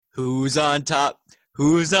Who's on top?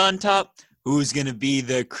 Who's on top? Who's going to be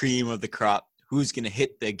the cream of the crop? Who's going to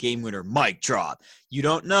hit the game winner mic drop? You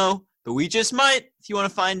don't know, but we just might. If you want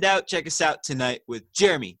to find out, check us out tonight with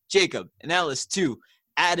Jeremy, Jacob, and Ellis too.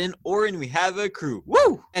 Add in Oren, we have a crew.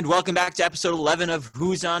 Woo! And welcome back to episode 11 of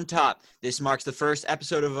Who's on Top. This marks the first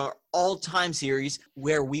episode of our all-time series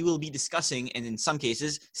where we will be discussing, and in some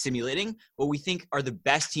cases, simulating, what we think are the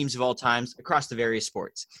best teams of all times across the various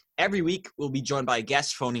sports. Every week, we'll be joined by a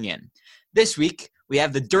guest phoning in. This week, we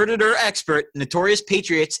have the Dirt-a-Dur expert, notorious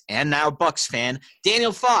Patriots, and now Bucks fan,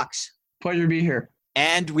 Daniel Fox. Pleasure to be here.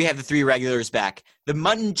 And we have the three regulars back. The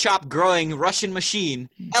mutton chop growing Russian machine,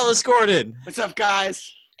 Ellis Gordon. What's up, guys?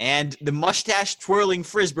 And the mustache twirling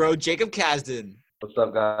frisbro, Jacob Kasdan. What's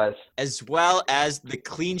up, guys? As well as the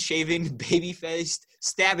clean-shaven, baby-faced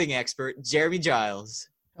stabbing expert, Jeremy Giles.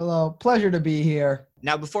 Hello, pleasure to be here.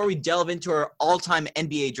 Now, before we delve into our all-time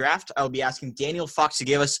NBA draft, I'll be asking Daniel Fox to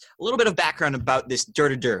give us a little bit of background about this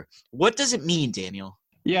Dirt-a-Dur. What does it mean, Daniel?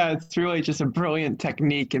 Yeah, it's really just a brilliant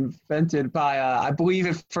technique invented by, I believe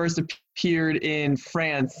it first appeared in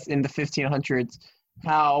France in the 1500s.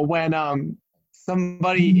 How when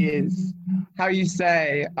somebody is,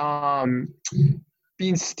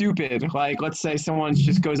 being stupid, like let's say someone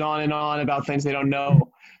just goes on and on about things they don't know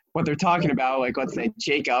what they're talking about, like let's say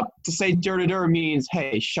Jacob. To say Dirt-a-Dur means,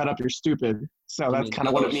 hey, shut up, you're stupid. So that's kind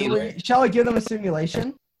of what it means. Shall I give them a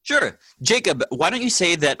simulation? Sure. Jacob, why don't you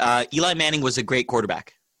say that Eli Manning was a great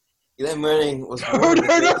quarterback? Eli Manning was All right,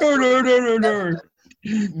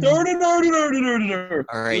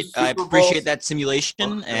 I appreciate that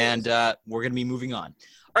simulation, and we're going to be moving on.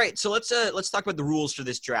 All right, so let's talk about the rules for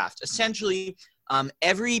this draft. Essentially,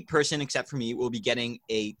 every person except for me will be getting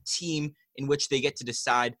a team in which they get to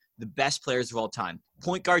decide the best players of all time.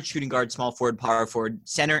 Point guard, shooting guard, small forward, power forward,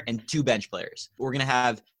 center, and two bench players. We're going to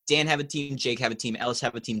have Dan have a team, Jake have a team, Ellis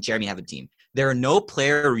have a team, Jeremy have a team. There are no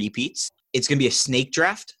player repeats. It's going to be a snake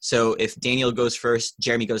draft. So if Daniel goes first,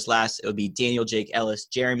 Jeremy goes last, it'll be Daniel, Jake, Ellis,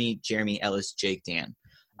 Jeremy, Ellis, Jake, Dan.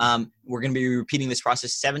 We're going to be repeating this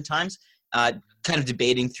process 7 times, kind of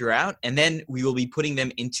debating throughout, and then we will be putting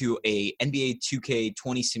them into a NBA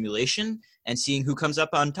 2K20 simulation and seeing who comes up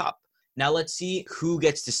on top. Now let's see who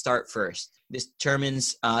gets to start first. This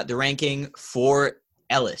determines the ranking for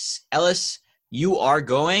Ellis. Ellis, you are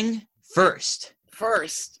going first. All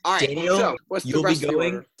right. Daniel, so what's you'll the be rest of the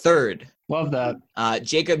going order? third. Love that.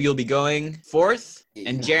 Jacob, you'll be going fourth,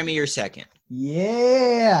 and Jeremy, you're second.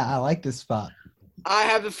 Yeah, I like this spot. I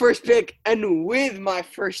have the first pick, and with my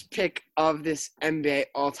first pick of this NBA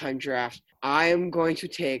all-time draft, I am going to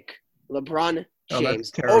take LeBron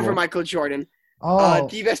James over Michael Jordan.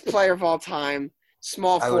 The best player of all time,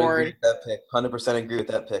 small I would agree forward. with that pick. 100% agree with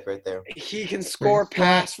that pick right there. He can score,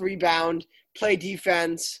 pass, rebound, play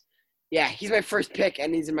defense. Yeah, he's my first pick,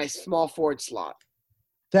 and he's in my small forward slot.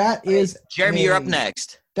 That is Jeremy, you're up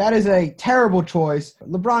next. That is a terrible choice.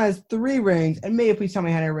 LeBron has 3 rings, and may you please tell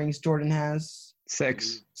me how many rings Jordan has?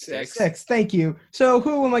 6. 6. Thank you. So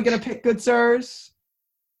who am I going to pick, good sirs?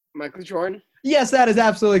 Michael Jordan? Yes, that is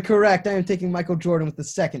absolutely correct. I am taking Michael Jordan with the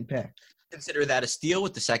second pick. Consider that a steal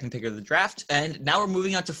with the second pick of the draft. And now we're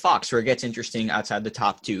moving on to Fox, where it gets interesting outside the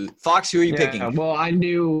top 2. Fox, who are you picking? Well, I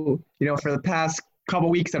knew, for the past couple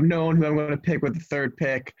weeks, I've known who I'm going to pick with the third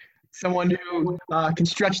pick. Someone who can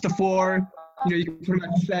stretch the floor. You can put him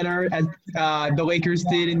at center, as the Lakers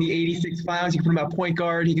did in the 86 finals. You can put him at point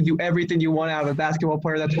guard. He can do everything you want out of a basketball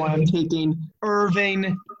player. That's why I'm taking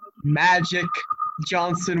Irving Magic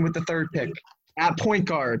Johnson with the third pick at point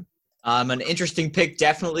guard. An interesting pick,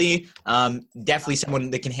 definitely. Definitely someone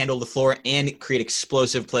that can handle the floor and create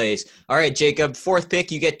explosive plays. All right, Jacob, fourth pick.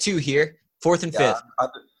 You get 2 here. Fourth and fifth.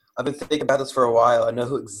 I've been thinking about this for a while. I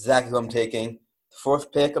know exactly who I'm taking.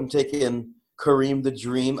 Fourth pick, I'm taking Kareem the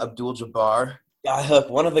Dream Abdul-Jabbar.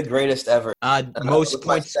 One of the greatest ever. Most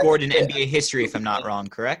points scored in NBA history, if I'm not wrong,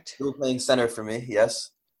 correct? He was playing center for me, yes.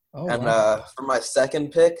 Oh, And wow. for my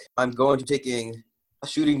second pick, I'm going to taking a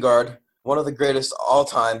shooting guard, one of the greatest all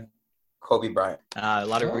time, Kobe Bryant. A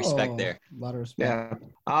lot of respect there. A lot of respect.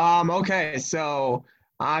 Yeah. Okay, so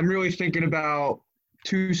I'm really thinking about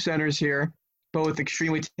 2 centers here, both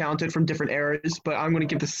extremely talented from different eras, but I'm going to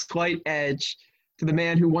give the slight edge to the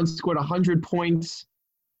man who once scored 100 points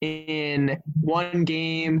in one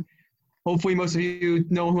game. Hopefully most of you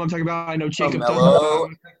know who I'm talking about. I know Jacob does.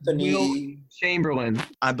 Will Chamberlain.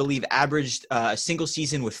 I believe averaged a single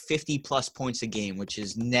season with 50-plus points a game, which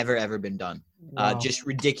has never, ever been done. Wow. Just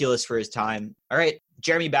ridiculous for his time. All right,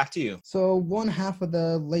 Jeremy, back to you. So one half of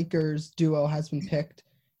the Lakers duo has been picked.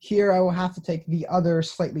 Here I will have to take the other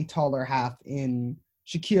slightly taller half in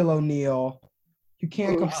Shaquille O'Neal. You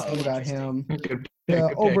can't complain about him. Good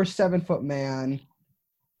The over 7-foot man.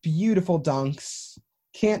 Beautiful dunks.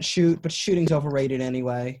 Can't shoot, but shooting's overrated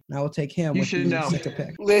anyway. And I will take him with the second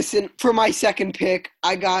pick. Listen, for my second pick,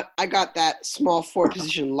 I got that small forward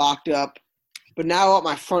position locked up, but now I want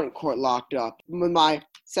my front court locked up. With my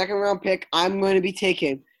second round pick, I'm going to be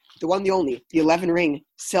taking the one, the only, the 11-ring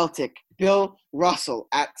Celtic, Bill Russell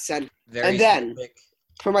at center. And then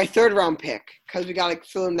for my third round pick, because we got to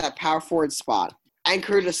fill in that power forward spot,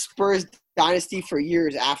 anchored a Spurs dynasty for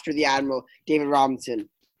years after the Admiral, David Robinson.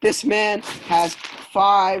 This man has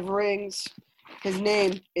 5 rings. His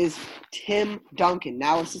name is Tim Duncan,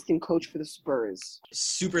 now assistant coach for the Spurs.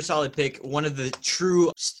 Super solid pick. One of the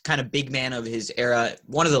true kind of big man of his era.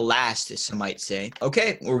 One of the last, some might say.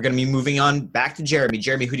 Okay, we're going to be moving on back to Jeremy.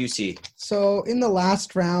 Jeremy, who do you see? So in the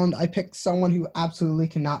last round, I picked someone who absolutely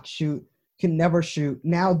cannot shoot, can never shoot.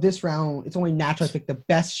 Now this round, it's only natural I pick the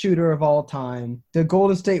best shooter of all time. The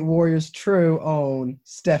Golden State Warriors' true own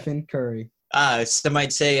Stephen Curry. Some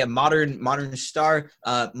might say a modern star.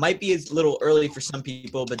 Might be a little early for some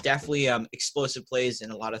people, but definitely explosive plays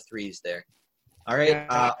and a lot of threes there. All right,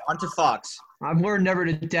 on to Fox. I've learned never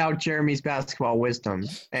to doubt Jeremy's basketball wisdom,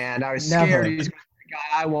 and I was scared he was the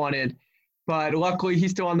guy I wanted. But luckily,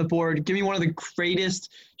 he's still on the board. Give me one of the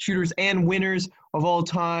greatest shooters and winners of all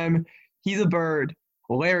time. He's a Bird,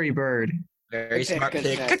 Larry Bird. Very smart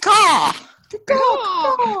pick. Caw!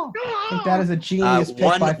 I think that is a genius pick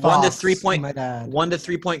by Fox. One to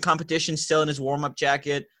 3 point competition still in his warm-up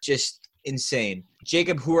jacket. Just insane.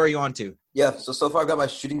 Jacob, who are you on to? Yeah, so far I've got my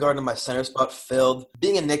shooting guard and my center spot filled.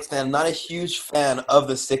 Being a Knicks fan, I'm not a huge fan of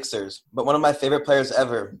the Sixers, but one of my favorite players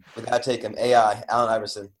ever, we got to take him, Allen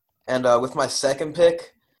Iverson. And with my second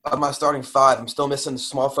pick of my starting 5, I'm still missing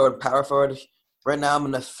small forward, power forward. Right now I'm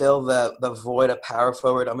going to fill the void of power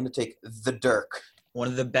forward. I'm going to take the Dirk. One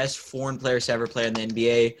of the best foreign players to ever play in the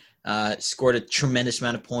NBA, scored a tremendous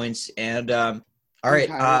amount of points. And all right,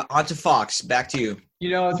 on to Fox. Back to you.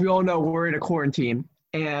 You know, as we all know, we're in a quarantine,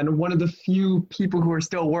 and one of the few people who are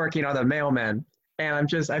still working are the mailmen. And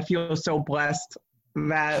I feel so blessed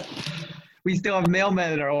that we still have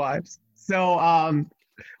mailmen in our lives. So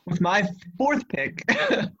with my fourth pick,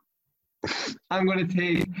 I'm going to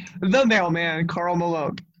take the mailman, Karl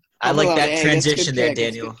Malone. I like that transition there,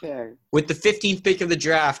 Daniel. With the 15th pick of the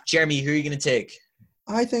draft, Jeremy, who are you going to take?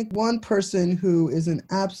 I think one person who is an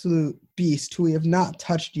absolute beast who we have not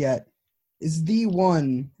touched yet is the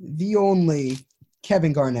one, the only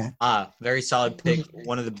Kevin Garnett. Very solid pick.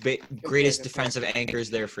 One of the greatest defensive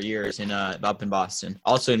anchors there for years up in Boston,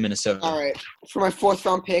 also in Minnesota. All right. For my 4th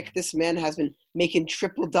round pick, this man has been making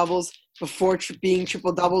triple-doubles before being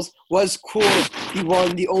triple-doubles. Was cool. He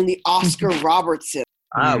won the only Oscar Robertson.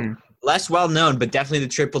 Less well-known, but definitely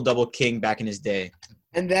the triple-double king back in his day.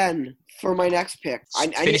 And then for my next pick,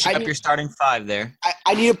 finishing up your starting 5 there.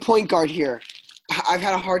 I need a point guard here. I've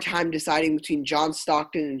had a hard time deciding between John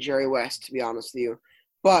Stockton and Jerry West, to be honest with you.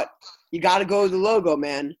 But you got to go with the logo,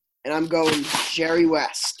 man. And I'm going Jerry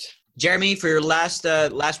West. Jeremy, for your last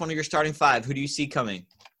one of your starting 5, who do you see coming?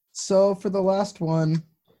 So for the last one,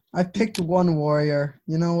 I picked one Warrior.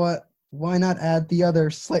 You know what? Why not add the other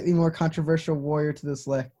slightly more controversial Warrior to this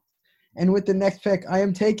list? And with the next pick, I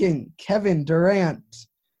am taking Kevin Durant.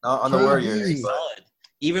 On the Warriors.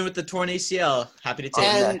 Even with the torn ACL, happy to take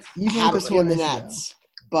that. Even with the torn Nets.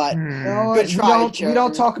 But good try, we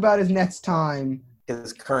don't talk about his Nets time.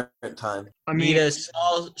 His current time. Need a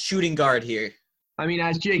small shooting guard here. I mean,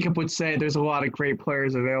 as Jacob would say, there's a lot of great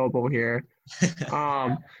players available here.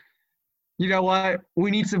 You know what?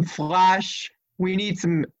 We need some flash. We need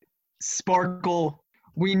some sparkle.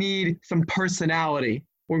 We need some personality.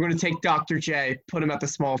 We're going to take Dr. J, put him at the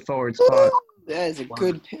small forward spot. That is a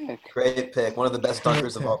good pick. Great pick. One of the best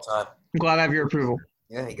dunkers of all time. I'm glad I have your approval.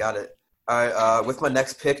 Yeah, he got it. All right, with my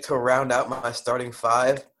next pick to round out my starting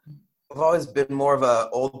 5, I've always been more of an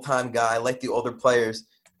old-time guy. I like the older players.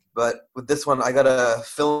 But with this one, I got to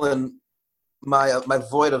fill in my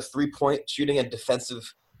void of three-point shooting and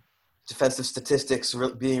defensive statistics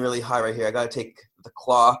being really high right here. I got to take the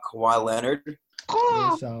Claw, Kawhi Leonard.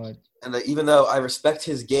 Really solid. And even though I respect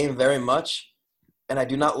his game very much, and I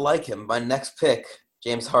do not like him, my next pick,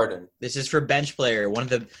 James Harden. This is for bench player. One of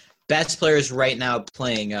the best players right now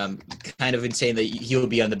playing. Kind of insane that he'll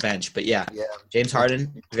be on the bench. But yeah. James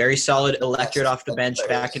Harden, very solid, electric off the bench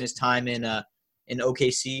back in his time in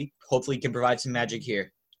OKC. Hopefully he can provide some magic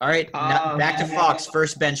here. All right, now back to Fox,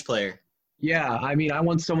 first bench player. Yeah, I mean, I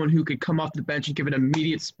want someone who could come off the bench and give an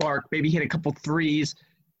immediate spark, maybe hit a couple threes.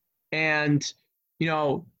 And, you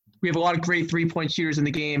know, we have a lot of great three-point shooters in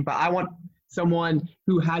the game, but I want someone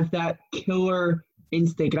who has that killer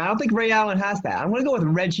instinct. And I don't think Ray Allen has that. I'm going to go with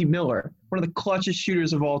Reggie Miller. one of the clutchest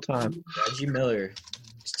shooters of all time. Reggie Miller.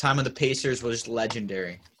 His time on the Pacers was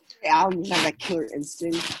legendary. Allen had that killer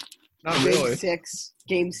instinct. Not really.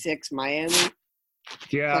 Game 6, Miami.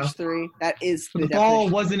 Yeah. Clutch 3. That is the ball,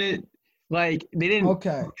 wasn't it? Like, they didn't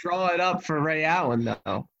draw it up for Ray Allen,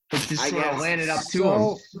 though. It just sort of landed up to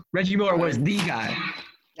him. Reggie Miller was the guy.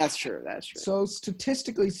 That's true. So,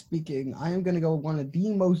 statistically speaking, I am going to go with one of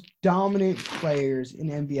the most dominant players in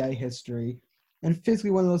NBA history, and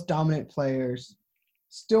physically one of those dominant players.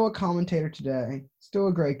 Still a commentator today. Still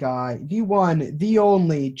a great guy. The one, the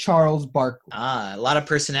only, Charles Barkley. A lot of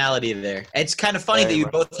personality there. It's kind of funny that you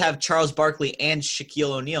both have Charles Barkley and Shaquille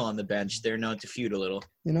O'Neal on the bench. They're known to feud a little.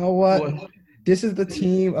 You know what? This is the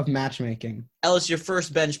team of matchmaking. Ellis, your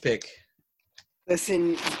first bench pick.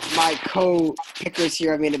 Listen, my co-pickers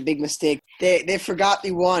here have made a big mistake. They forgot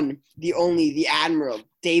the one, the only, the Admiral,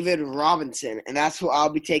 David Robinson, and that's who I'll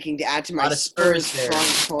be taking to add to my Spurs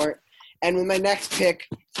front court. And with my next pick,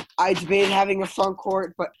 I debated having a front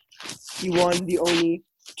court, but he won the only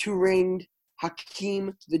 2-ringed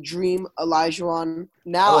Hakeem the Dream Olajuwon.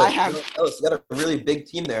 Now I have. You got a really big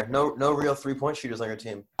team there. No real 3-point shooters on your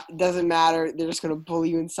team. It doesn't matter. They're just gonna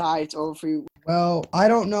bully you inside. It's over for you. Well, I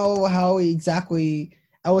don't know how exactly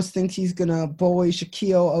Ellis thinks he's gonna bully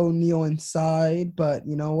Shaquille O'Neal inside, but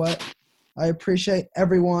you know what? I appreciate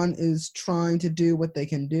everyone is trying to do what they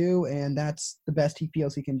can do, and that's the best he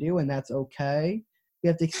feels he can do, and that's okay. We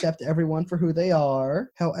have to accept everyone for who they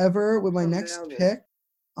are. However, with my next pick,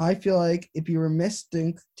 I feel like if you were missed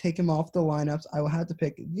to take him off the lineups, I will have to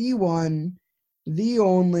pick the one, the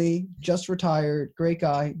only, just retired, great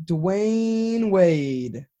guy, Dwayne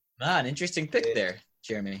Wade. An interesting pick there,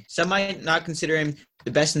 Jeremy. Some might not consider him the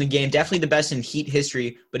best in the game, definitely the best in Heat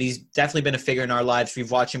history, but he's definitely been a figure in our lives. We've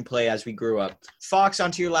watched him play as we grew up. Fox,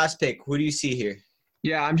 on to your last pick. Who do you see here?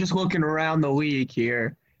 Yeah, I'm just looking around the league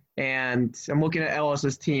here, and I'm looking at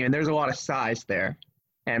Ellis's team, and there's a lot of size there.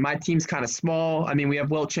 And my team's kind of small. I mean, we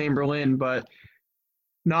have Wilt Chamberlain, but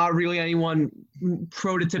not really anyone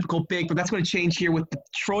prototypical big. But that's going to change here with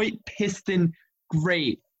Detroit Piston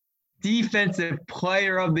great defensive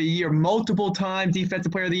player of the year, multiple-time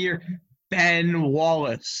defensive player of the year, Ben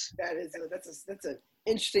Wallace. That's an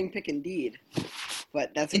interesting pick indeed.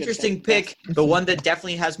 But that's interesting pick, but one that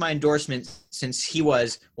definitely has my endorsement since he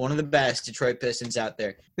was one of the best Detroit Pistons out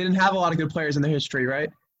there. They didn't have a lot of good players in their history, right?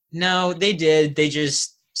 No, they did. They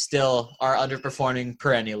just still are underperforming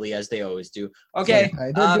perennially as they always do. Okay.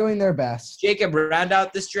 They're doing their best. Jacob, round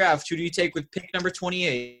out this draft. Who do you take with pick number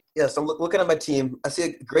 28? Yes, I'm looking at my team. I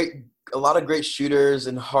see a lot of great shooters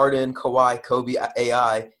in Harden, Kawhi, Kobe,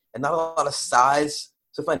 AI, and not a lot of size.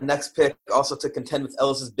 So for my next pick, also to contend with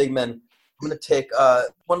Ellis's big men, I'm going to take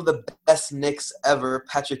one of the best Knicks ever,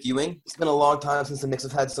 Patrick Ewing. It's been a long time since the Knicks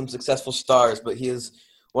have had some successful stars, but he is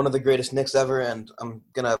one of the greatest Knicks ever, and I'm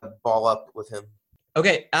going to ball up with him.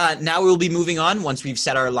 Okay, now we'll be moving on once we've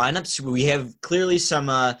set our lineups. We have clearly some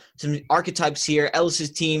archetypes here.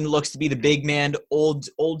 Ellis's team looks to be the big man, old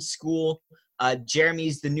school.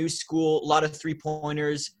 Jeremy's the new school, a lot of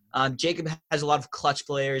three-pointers. Jacob has a lot of clutch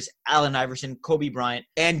players, Allen Iverson, Kobe Bryant.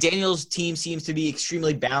 And Daniel's team seems to be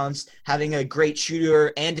extremely balanced, having a great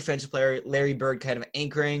shooter and defensive player, Larry Bird kind of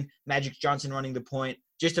anchoring, Magic Johnson running the point.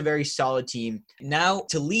 Just a very solid team. Now,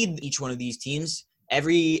 to lead each one of these teams,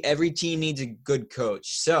 every team needs a good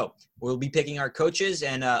coach. So we'll be picking our coaches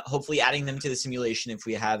and hopefully adding them to the simulation if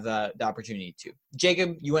we have the opportunity to.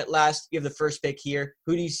 Jacob, you went last. You have the first pick here.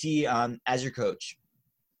 Who do you see as your coach?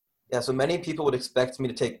 Yeah, so many people would expect me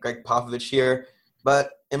to take Greg Popovich here,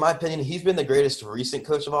 but in my opinion, he's been the greatest recent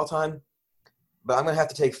coach of all time. But I'm going to have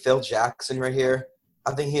to take Phil Jackson right here.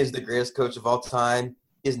 I think he is the greatest coach of all time.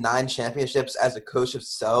 He has 9 championships as a coach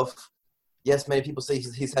himself. Yes, many people say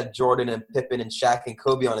he's had Jordan and Pippen and Shaq and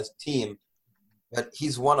Kobe on his team, but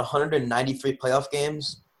he's won 193 playoff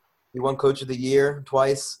games. He won Coach of the Year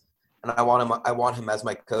twice, and I want him as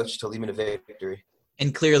my coach to lead me to victory.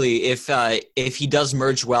 And clearly, if he does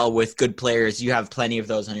merge well with good players, you have plenty of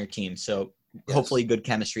those on your team. So yes. Hopefully, good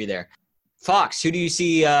chemistry there. Fox, who do you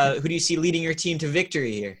see leading your team to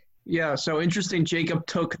victory here? Yeah, so interesting. Jacob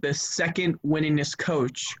took the second winningest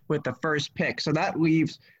coach with the first pick, so that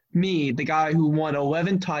leaves me, the guy who won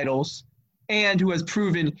 11 titles and who has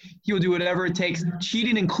proven he will do whatever it takes,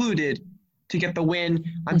 cheating included, to get the win.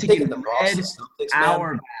 I'm taking the Red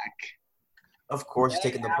Auerbach. Of course,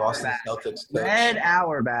 taking the Boston Celtics. Red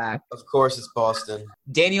Auerbach. Of course, it's Boston.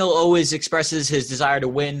 Daniel always expresses his desire to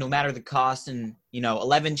win no matter the cost. And,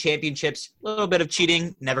 11 championships, a little bit of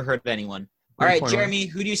cheating, never hurt anyone. All right, Jeremy,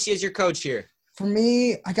 who do you see as your coach here? For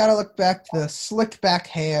me, I got to look back to the slick back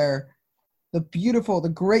hair,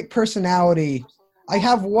 the great personality. I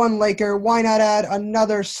have one Laker. Why not add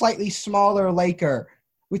another slightly smaller Laker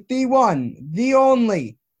with the one, the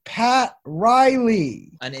only, Pat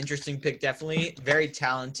Riley? An interesting pick, definitely. Very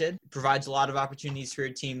talented. Provides a lot of opportunities for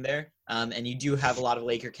your team there. And you do have a lot of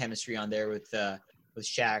Laker chemistry on there with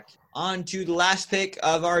Shaq. On to the last pick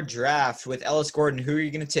of our draft with Ellis Gordon. Who are you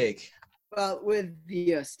going to take? Well, with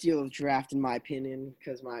the steal of draft, in my opinion,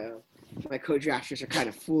 because my co-drafters are kind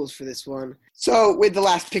of fools for this one. So with the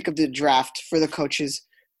last pick of the draft for the coaches,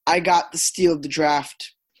 I got the steal of the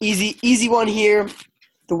draft. Easy one here.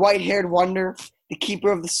 The white-haired wonder, the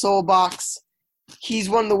keeper of the soul box. He's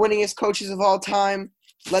one of the winningest coaches of all time.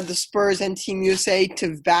 Led the Spurs and Team USA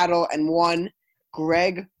to battle and won.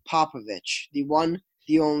 Greg Popovich, the one,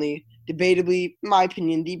 the only, debatably, in my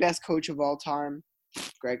opinion, the best coach of all time.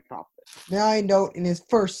 Greg Popovich. Now I note in his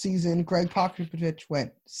first season, Greg Popovich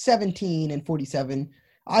went 17-47.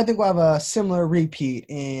 I think we'll have a similar repeat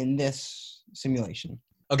in this simulation.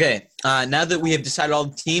 Okay, now that we have decided all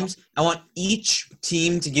the teams, I want each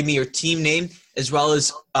team to give me your team name as well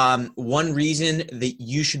as one reason that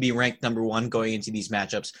you should be ranked number one going into these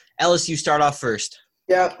matchups. Ellis, you start off first.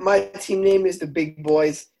 Yeah, my team name is the Big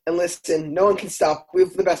Boys. And listen, no one can stop. We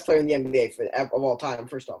have the best player in the NBA of all time.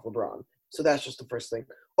 First off, LeBron. So that's just the first thing.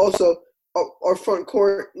 Also, our front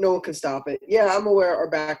court, no one can stop it. Yeah, I'm aware our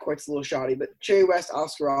back court's a little shoddy, but Jerry West,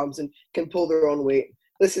 Oscar Robertson can pull their own weight.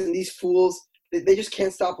 Listen, these fools, they just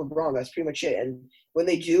can't stop LeBron. That's pretty much it. And when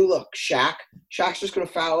they do, look, Shaq's just going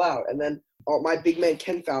to foul out. And then my big man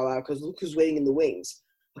can foul out because look who's waiting in the wings.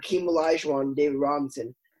 Hakeem Olajuwon, David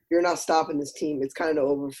Robinson. You're not stopping this team. It's kind of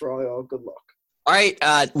over for all y'all. Good luck. All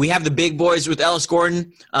right, we have the Big Boys with Ellis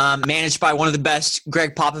Gordon, managed by one of the best,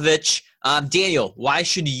 Greg Popovich. Daniel, why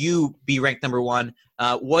should you be ranked number one?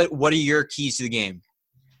 What are your keys to the game?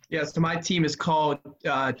 Yeah, so my team is called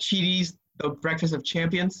Cheaties, the Breakfast of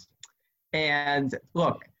Champions. And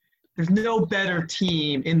look, there's no better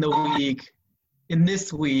team in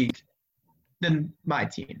this league, than my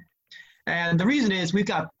team. And the reason is we've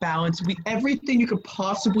got balance. Everything you could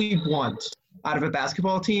possibly want out of a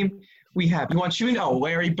basketball team, we have. You want shooting? Oh,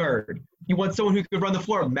 Larry Bird. You want someone who could run the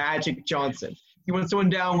floor? Magic Johnson. You want someone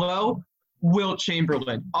down low? Wilt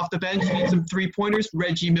Chamberlain. Off the bench, you need some three-pointers?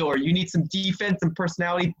 Reggie Miller. You need some defense and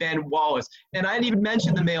personality? Ben Wallace. And I didn't even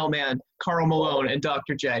mention the mailman, Karl Malone and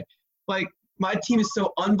Dr. J. Like, my team is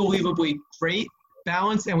so unbelievably great,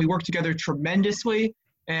 balanced, and we work together tremendously,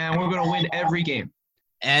 and we're going to win every game.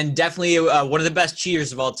 And definitely one of the best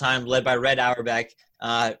cheaters of all time, led by Red Auerbach.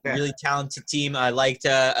 Really talented team. I like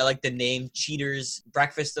the name Cheaters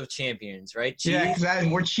Breakfast of Champions, right? Yeah,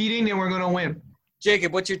 exactly. We're cheating and we're going to win.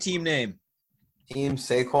 Jacob, what's your team name? Team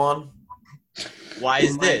Saquon. Why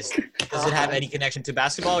is this? Does it have any connection to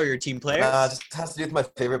basketball or your team player? Just has to do with my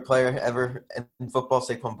favorite player ever in football,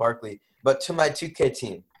 Saquon Barkley. But to my 2K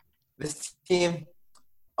team, this team,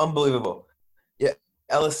 unbelievable. Yeah,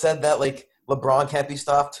 Ellis said that, like, LeBron can't be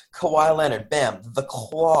stopped. Kawhi Leonard, bam, the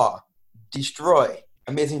claw, destroy.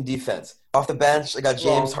 Amazing defense. Off the bench, I got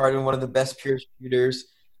James Harden, one of the best pure shooters.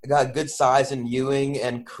 I got good size in Ewing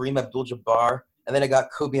and Kareem Abdul-Jabbar. And then I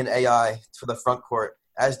got Kobe and AI for the front court.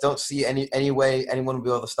 I just don't see any way anyone will be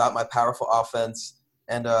able to stop my powerful offense.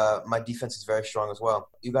 And my defense is very strong as well.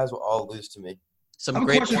 You guys will all lose to me. Some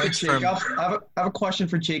great points from – I have a question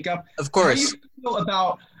for Jacob. Of course. How do you feel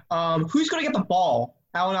about who's going to get the ball?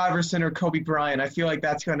 Allen Iverson or Kobe Bryant? I feel like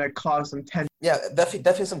that's going to cause some tension. Yeah,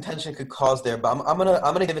 definitely some tension could cause there. But I'm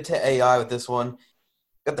gonna give it to AI with this one.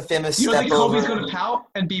 Got the famous You don't step think Kobe's over. going to pout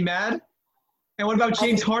and be mad? And what about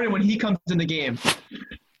James Harden when he comes in the game?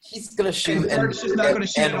 He's gonna shoot. And Dirk's just not going to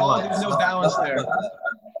shoot at all. There's no balance there.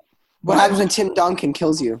 What happens when Tim Duncan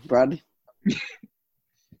kills you, Brad?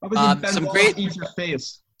 Some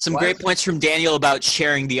great What? points from Daniel about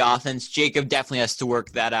sharing the offense. Jacob definitely has to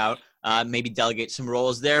work that out. Maybe delegate some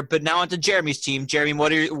roles there. But now on to Jeremy's team. Jeremy,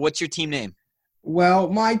 what's your team name? Well,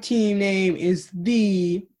 my team name is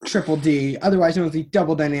the Triple D, otherwise known as the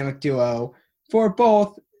Double Dynamic Duo, for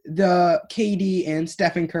both the KD and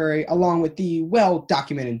Stephen Curry, along with the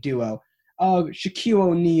well-documented duo of Shaquille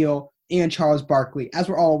O'Neal and Charles Barkley. As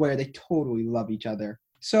we're all aware, they totally love each other.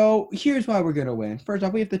 So here's why we're going to win. First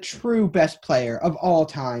off, we have the true best player of all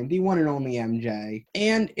time, the one and only MJ.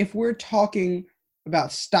 And if we're talking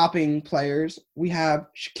about stopping players, we have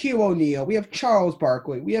Shaquille O'Neal, we have Charles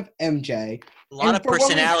Barkley, we have MJ. A lot of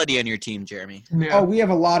personality on your team, Jeremy. Yeah. Oh, we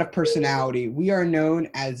have a lot of personality. We are known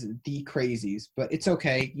as the crazies, but it's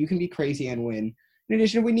okay. You can be crazy and win. In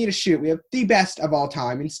addition, we need a shoot. We have the best of all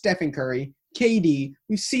time in Stephen Curry, KD.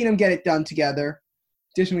 We've seen them get it done together.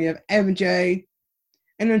 In addition, we have MJ.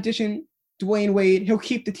 And in addition, Dwayne Wade. He'll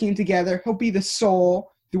keep the team together. He'll be the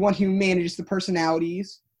soul. the one who manages the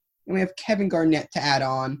personalities, and we have Kevin Garnett to add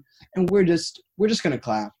on, and we're just gonna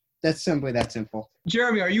clap. That's simply that simple.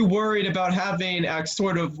 Jeremy, are you worried about having a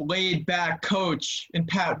sort of laid-back coach in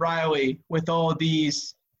Pat Riley with all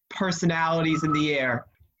these personalities in the air?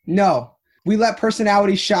 No, we let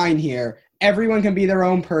personalities shine here. Everyone can be their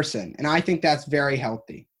own person, and I think that's very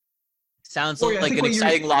healthy. Sounds like an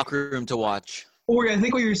exciting locker room to watch. I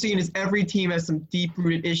think what you're seeing is every team has some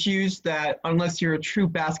deep-rooted issues that, unless you're a true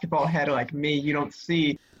basketball head like me, you don't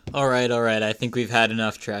see. All right. I think we've had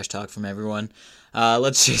enough trash talk from everyone.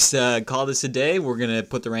 Let's just call this a day. We're going to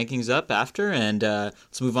put the rankings up after, and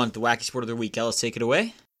let's move on to the Wacky Sport of the Week. Ellis, take it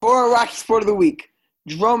away. For our Wacky Sport of the Week,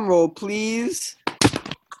 drum roll, please.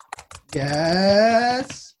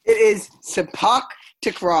 Yes. It is Sepak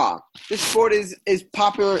Takraw. This sport is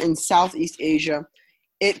popular in Southeast Asia.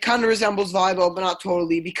 It kind of resembles volleyball, but not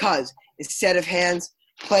totally, because instead of hands,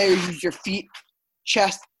 players use their feet,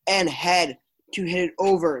 chest, and head to hit it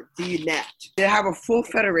over the net. They have a full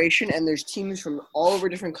federation, and there's teams from all over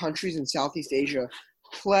different countries in Southeast Asia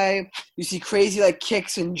play. You see crazy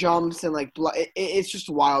kicks and jumps, and it's just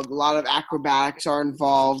wild. A lot of acrobatics are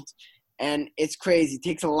involved, and it's crazy. It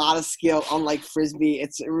takes a lot of skill, unlike Frisbee.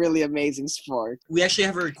 It's a really amazing sport. We actually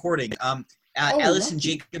have a recording. Ellis and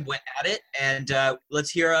Jacob went at it, and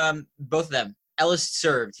let's hear both of them. Ellis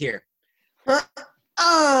served here. Yeah,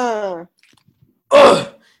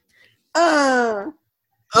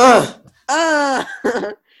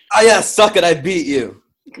 suck it, I beat you.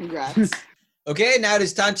 Congrats. Okay, now it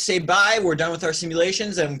is time to say bye. We're done with our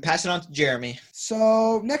simulations, and pass it on to Jeremy.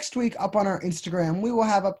 So next week up on our Instagram, we will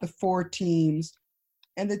have up to 4 teams,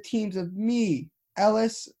 and the teams of me,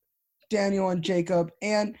 Ellis, Daniel, and Jacob.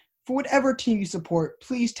 And for whatever team you support,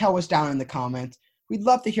 please tell us down in the comments. We'd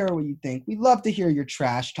love to hear what you think. We'd love to hear your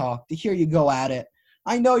trash talk, to hear you go at it.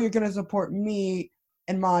 I know you're going to support me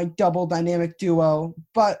and my double dynamic duo,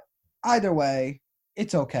 but either way,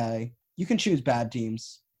 it's okay. You can choose bad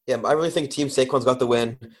teams. Yeah, I really think Team Saquon's got the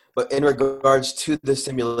win. But in regards to the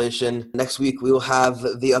simulation, next week we will have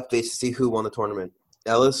the updates to see who won the tournament.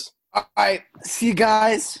 Ellis? All right. See you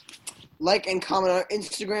guys. Like and comment on our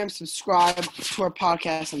Instagram. Subscribe to our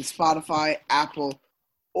podcast on Spotify, Apple,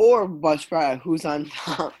 or Buzzsprout, Who's on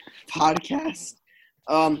Top podcast.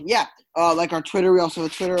 Like our Twitter. We also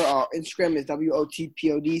have a Twitter. Our Instagram is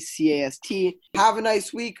WOTPODCAST. Have a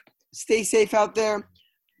nice week. Stay safe out there.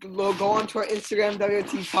 Go on to our Instagram,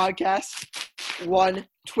 WOT Podcast 1,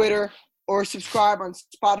 Twitter, or subscribe on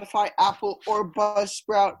Spotify, Apple, or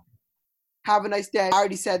Buzzsprout. Have a nice day. I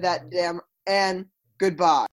already said that, damn, and goodbye.